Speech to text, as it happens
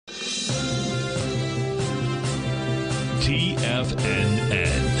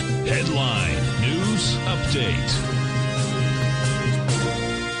TFNN. Headline News Update.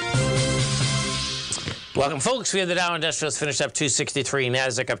 Welcome, folks. We have the Dow Industrials finished up 263,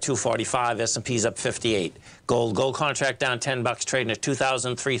 NASDAQ up 245, S&P's up 58. Gold contract down $10, trading at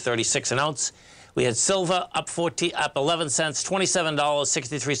 $2,336 an ounce. We had silver up 11 cents,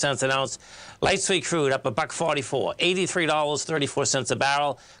 $27.63 an ounce. Light sweet crude up $1.44, $83.34 a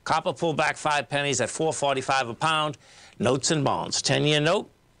barrel. Copper pulled back 5 pennies at $4.45 a pound. Notes and bonds. 10-year note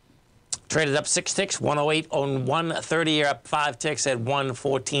traded up 6 ticks, 108 on 1. 30-year up 5 ticks at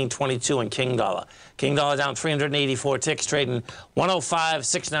 114.22 in King dollar. King dollar down 384 ticks, trading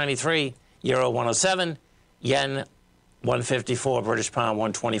 105.693. Euro 107. Yen 154, British pound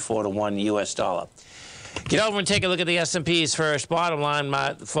 124 to 1 U.S. dollar. Get over and take a look at the S&Ps first. Bottom line,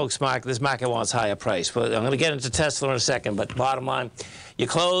 folks, this market wants higher price. But I'm going to get into Tesla in a second, but bottom line, you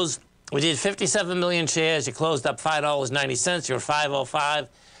closed, we did 57 million shares. You closed up $5.90. You're at 505.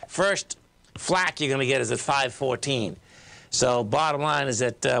 First flack you're going to get is at 514. So bottom line is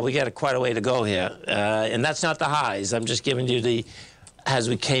that we got quite a way to go here. And that's not the highs. I'm just giving you the, as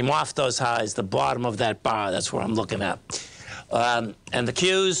we came off those highs, the bottom of that bar, that's where I'm looking at. And the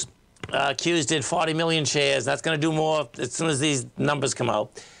Qs did 40 million shares. That's going to do more as soon as these numbers come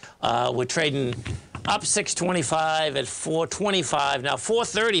out. We're trading up 625 at 425. Now,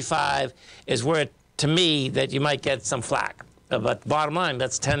 435 is where, to me, that you might get some flack. But bottom line,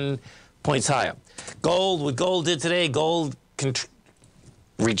 that's 10 points higher. Gold, what gold did today, gold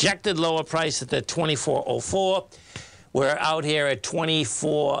rejected lower price at the 2404. We're out here at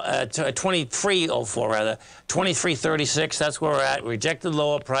 2304 rather, 2336. That's where we're at. Rejected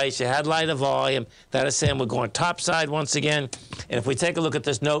lower price. You had lighter volume. That is saying we're going topside once again. And if we take a look at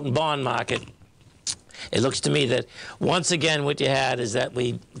this note and bond market, it looks to me that once again what you had is that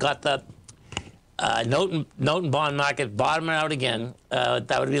we got the note and bond market bottoming out again.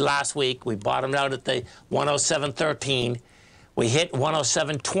 That would be last week. We bottomed out at the 107.13. We hit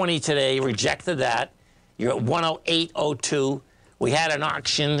 107.20 today. Rejected that. You're at 108.02. We had an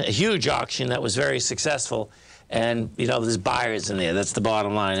auction, a huge auction that was very successful. And, you know, there's buyers in there. That's the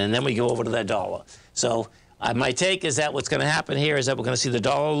bottom line. And then we go over to that dollar. So my take is that what's going to happen here is that we're going to see the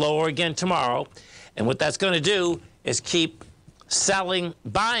dollar lower again tomorrow. And what that's going to do is keep selling,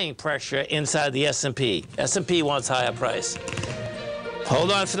 buying pressure inside the S&P. S&P wants higher price.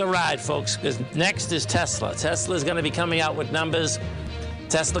 Hold on for the ride, folks, because next is Tesla. Tesla is going to be coming out with numbers.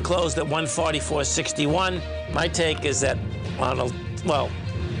 Tesla closed at 144.61. My take is that, a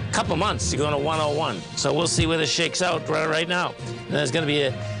couple months, you're going to 101. So we'll see where this shakes out right now. And there's going to be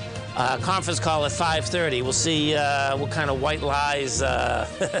a conference call at 5:30. We'll see what kind of white lies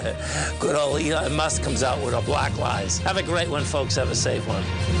good old Elon Musk comes out with, or black lies. Have a great one, folks. Have a safe one.